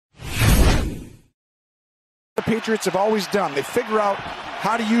Patriots have always done. They figure out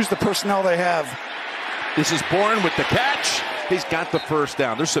how to use the personnel they have. This is Bourne with the catch. He's got the first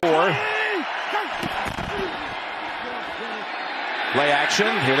down. There's 4. Play action.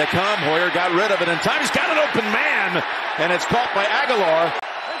 Here they come. Hoyer got rid of it in time. He's got an open man. And it's caught by Aguilar.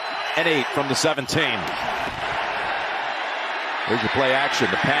 And 8 from the 17. Here's your play action.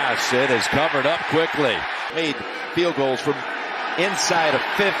 The pass. It is covered up quickly. Made field goals from inside of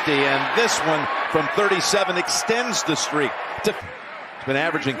 50. And this one from 37 extends the streak. It's been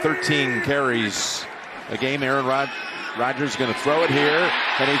averaging 13 carries a game. Aaron Rodgers is going to throw it here.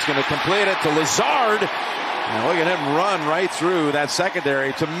 And he's going to complete it to Lazard. And look at him run right through that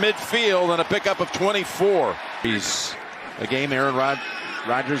secondary to midfield and a pickup of 24. He's a game. Aaron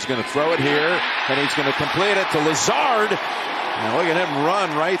Rodgers is going to throw it here, and he's going to complete it to Lazard. And look at him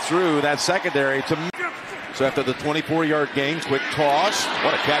run right through that secondary to. So after the 24-yard gain, quick toss.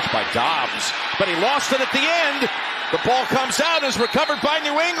 What a catch by Dobbs. But he lost it at the end. The ball comes out and is recovered by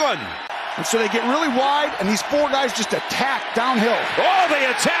New England. And so they get really wide, and these 4 guys just attack downhill. Oh, they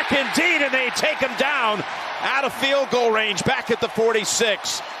attack indeed, and they take him down out of field goal range, back at the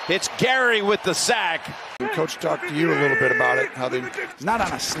 46. It's Gary with the sack. Coach talked to you a little bit about it, how they not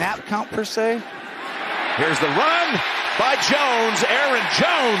on a snap count per se. Here's the run by Jones, Aaron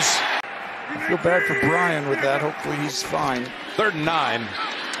Jones. I feel bad for Brian with that. Hopefully he's fine. 3rd and 9.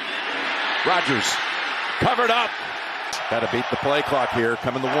 Rodgers covered up. Got to beat the play clock here.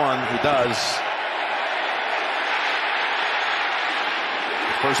 Coming the 1. He does.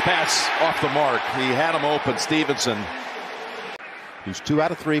 First pass off the mark. He had him open. Stevenson. He's 2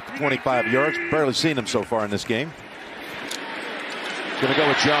 out of 3 for 25 yards. Barely seen him so far in this game. Going to go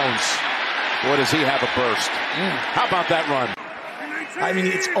with Jones. Boy, does he have a burst. How about that run? I mean,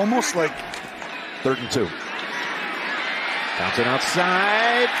 it's almost like 3rd and 2. Bouncing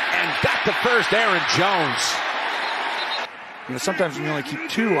outside and got the first. Aaron Jones. You know, sometimes when you only keep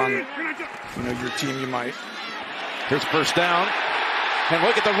 2 on, your team, you might. Here's first down. And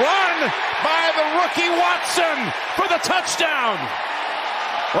look at the run by the rookie Watson for the touchdown.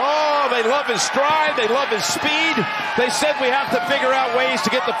 Oh, they love his stride. They love his speed. They said we have to figure out ways to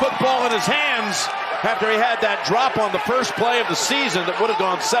get the football in his hands after he had that drop on the first play of the season that would have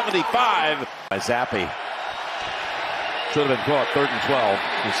gone 75. By Zappi. Should have been caught. 3rd and 12.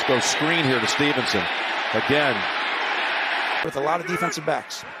 Let's go screen here to Stevenson. Again. With a lot of defensive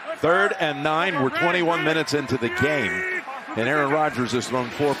backs. 3rd and 9. We're 21 minutes into the game. And Aaron Rodgers has thrown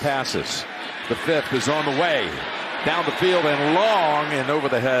 4 passes. The 5th is on the way. Down the field and long and over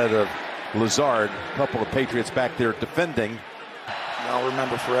the head of Lazard. A couple of Patriots back there defending. I'll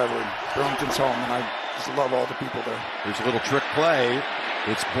remember forever. Burlington's home, and I just love all the people there. There's a little trick play.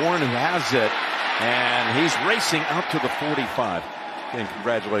 It's Bourne who has it. And he's racing out to the 45. And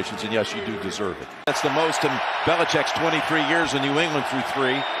congratulations, and yes, you do deserve it. That's the most in Belichick's 23 years in New England through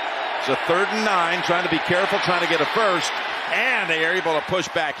 3. So 3rd and 9, trying to be careful, trying to get a first. And they are able to push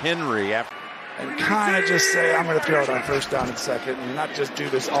back Henry after. And kind of just say, I'm going to throw it on 1st down and 2nd and not just do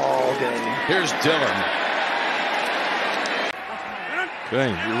this all game. Here's Dillon. Okay,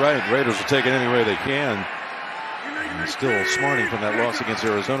 you're right. Raiders will take it any way they can. And still smarting from that loss against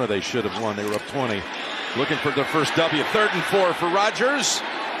Arizona. They should have won. They were up 20. Looking for the first W. 3rd and 4 for Rodgers.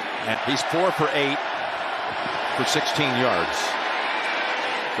 And he's 4 for 8 for 16 yards.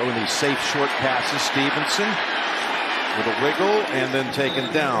 Throwing these safe short passes. Stevenson with a wiggle and then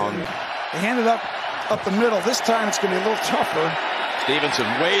taken down. They handed up the middle. This time it's going to be a little tougher. Stevenson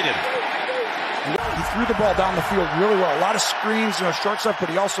waited. He threw the ball down the field really well. A lot of screens, short stuff, but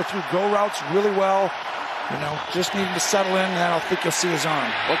he also threw go routes really well. Just needed to settle in, and then I think you'll see his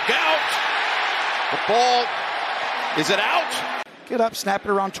arm. Look out! The ball, is it out? Get up, snap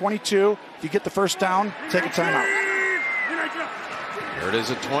it around 22. If you get the first down, take a timeout. There it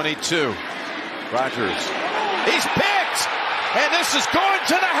is at 22. Rodgers. He's picked! And this is going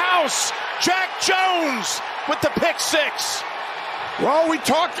to the house. Jack Jones with the pick 6. Well, we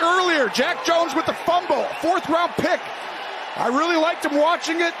talked earlier. Jack Jones with the fumble. 4th-round pick. I really liked him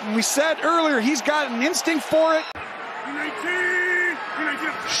watching it. And we said earlier he's got an instinct for it.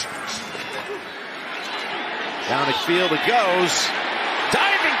 Down the field it goes.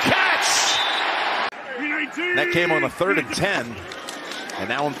 Diving catch! That came on a 3rd and 10. And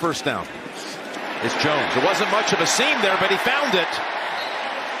now on 1st down. It's Jones. There wasn't much of a seam there, but he found it.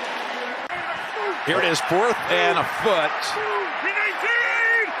 Here it is, 4th and a foot.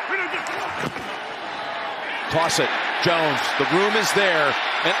 Toss it. Jones. The room is there.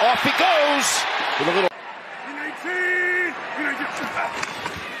 And off he goes with a little.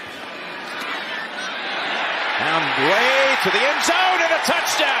 Down way to the end zone and a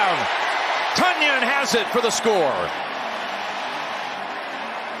touchdown. Tunyon Aaron has it for the score.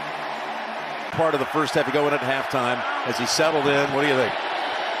 Part of the first half, you go in at halftime as he settled in. What do you think?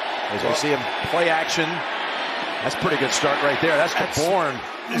 As we see him play action, that's a pretty good start right there. That's Bourne.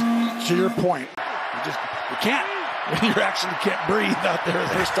 To your point, you can't. You actually can't breathe out there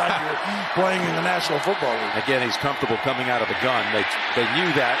the first time you're playing in the National Football League. Again, he's comfortable coming out of the gun. They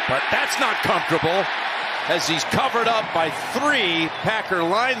knew that, but that's not comfortable as he's covered up by 3 Packer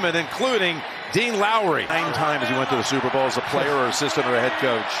linemen, including Dean Lowry. 9 times he went to the Super Bowl as a player or assistant or a head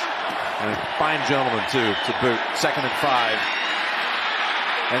coach. And a fine gentleman, too, to boot. 2nd and 5.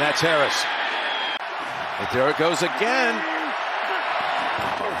 And that's Harris. And there it goes again.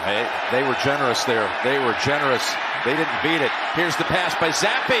 Hey, they were generous there. They were generous. They didn't beat it. Here's the pass by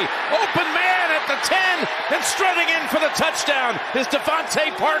Zappi. Open man at the 10. And strutting in for the touchdown is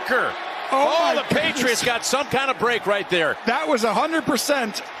Devontae Parker. Oh, the Patriots got some kind of break right there. That was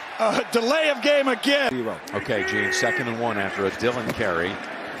 100% delay of game again. Okay, Gene, 2nd and 1 after a Dillon carry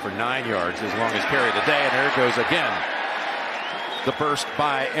for 9 yards, his longest carry of the day, and there it goes again. The burst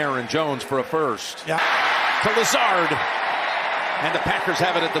by Aaron Jones for a first. Yeah. To Lazard, and the Packers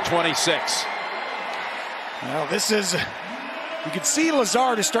have it at the 26. Well, this is, you can see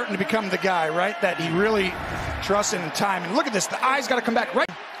Lazard is starting to become the guy, right, that he really trusts in time. And look at this, the eye's got to come back right.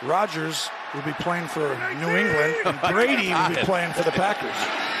 Rodgers will be playing for New England, and Brady will be playing for the Packers.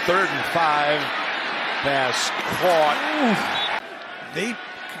 3rd and 5, pass caught. They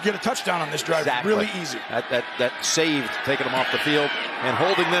could get a touchdown on this drive really easy. That saved, taking them off the field and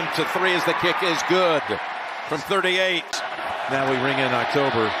holding them to 3 as the kick is good from 38. Now we ring in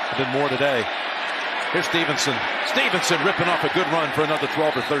October. A bit more today. Here's Stevenson. Stevenson ripping off a good run for another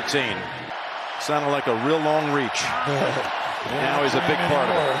 12 or 13. Sounded like a real long reach. Now he's a big part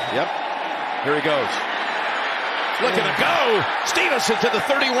of it. Yep. Here he goes. Looking to go. Stevenson to the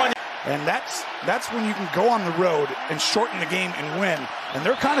 31. And that's when you can go on the road and shorten the game and win. And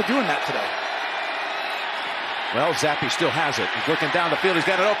they're kind of doing that today. Well, Zappi still has it. He's looking down the field. He's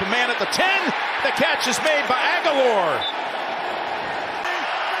got an open man at the 10. The catch is made by Aguilar.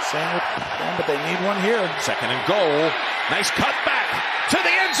 Same with them, but they need one here. 2nd and goal. Nice cut back to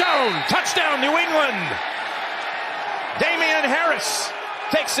the end zone. Touchdown, New England. Damian Harris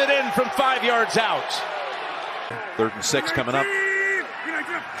takes it in from 5 yards out. 3rd and 6 coming up.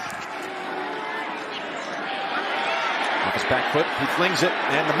 Off his back foot, he flings it,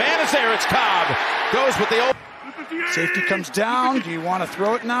 and the man is there. It's Cobb. Goes with the open. Safety comes down. Do you want to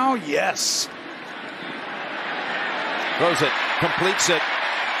throw it now? Yes. Throws it, completes it.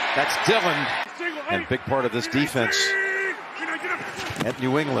 That's Dillon. And big part of this defense at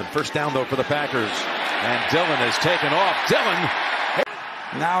New England. First down, though, for the Packers. And Dillon is taken off. Dillon.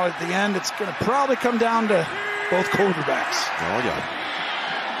 Now at the end, it's going to probably come down to both quarterbacks. Oh,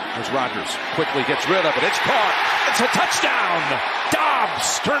 yeah. There's Rodgers. Quickly gets rid of it. It's caught. It's a touchdown.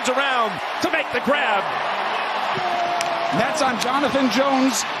 Dobbs turns around to make the grab. And that's on Jonathan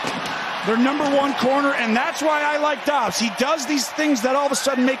Jones, their #1 corner, and that's why I like Dobbs. He does these things that all of a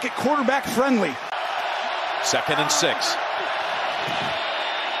sudden make it quarterback friendly. 2nd and 6.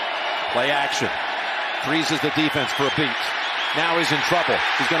 Play action. Freezes the defense for a beat. Now he's in trouble.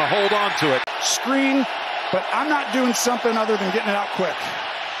 He's going to hold on to it. Screen, but I'm not doing something other than getting it out quick.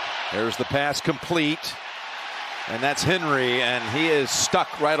 There's the pass complete. And that's Henry, and he is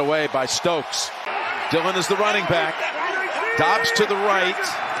stuck right away by Stokes. Dillon is the running back. Dobbs to the right.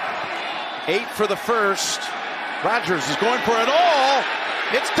 8 for the first. Rodgers is going for it all.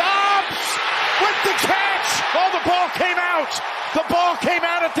 It's Dobbs with the catch. Oh, the ball came out. The ball came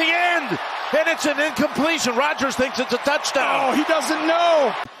out at the end. And it's an incompletion. Rodgers thinks it's a touchdown. Oh, he doesn't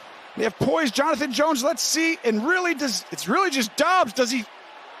know. They have poised Jonathan Jones. Let's see. And really, it's really just Dobbs. Does he?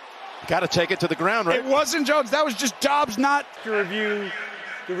 Got to take it to the ground, right? It wasn't Jones. That was just Dobbs, not. To review,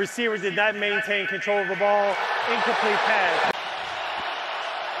 the receiver did not maintain control of the ball. Incomplete pass.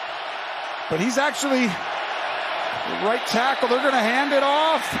 But he's actually the right tackle. They're going to hand it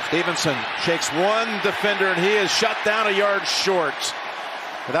off. Stevenson shakes one defender, and he is shut down a yard short.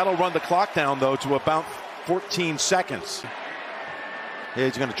 That'll run the clock down, though, to about 14 seconds.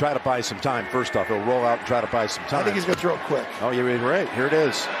 He's going to try to buy some time. First off, he'll roll out and try to buy some time. I think he's going to throw it quick. Oh, you're right. Here it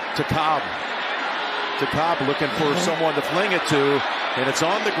is. To Cobb. To Cobb, looking for someone to fling it to. And it's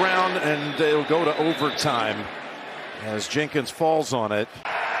on the ground, and it'll go to overtime as Jenkins falls on it.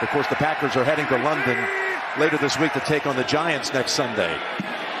 Of course, the Packers are heading to London later this week to take on the Giants next Sunday.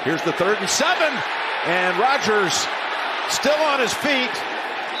 Here's the 3rd and 7. And Rodgers still on his feet.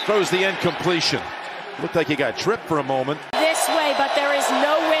 Throws the incompletion. Looked like he got tripped for a moment. This way, but there is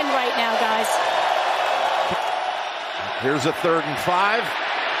no win right now, guys. Here's a 3rd and 5.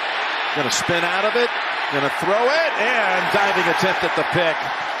 Going to spin out of it. Going to throw it. And diving attempt at the pick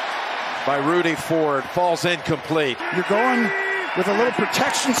by Rudy Ford. Falls incomplete. You're going with a little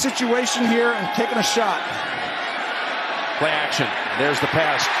protection situation here and taking a shot. Play action. There's the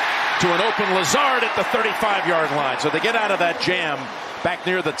pass to an open Lazard at the 35-yard line. So they get out of that jam back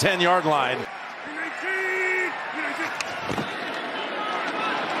near the 10-yard line.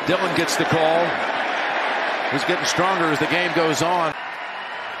 Dillon gets the call. He's getting stronger as the game goes on.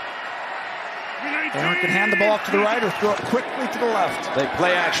 Aaron can hand the ball off to the right or throw it quickly to the left. They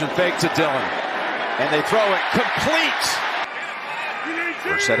play action fake to Dillon. And they throw it complete.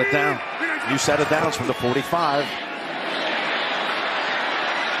 Or set it down. You set it down from the 45.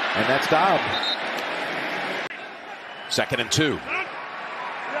 And that's Dobb. 2nd and 2.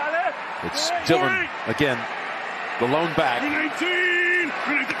 It's Dillon again, the lone back.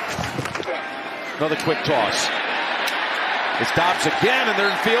 Another quick toss. It's Dobbs again, and they're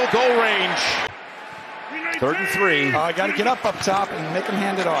in field goal range. 3rd and 3. I got to get up top and make him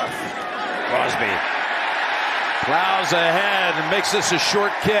hand it off. Crosby plows ahead and makes this a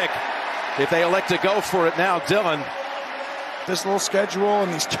short kick. If they elect to go for it now, Dillon. This little schedule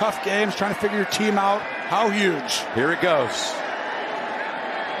and these tough games, trying to figure your team out. How huge. Here it goes.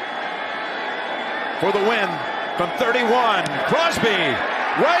 For the win from 31. Crosby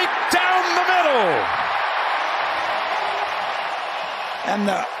right down the middle. And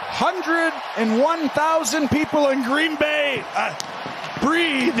the 101,000 people in Green Bay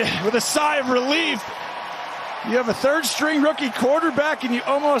breathe with a sigh of relief. You have a third-string rookie quarterback and you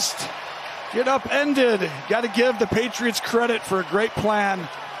almost get upended. Got to give the Patriots credit for a great plan.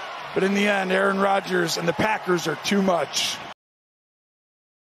 But in the end, Aaron Rodgers and the Packers are too much.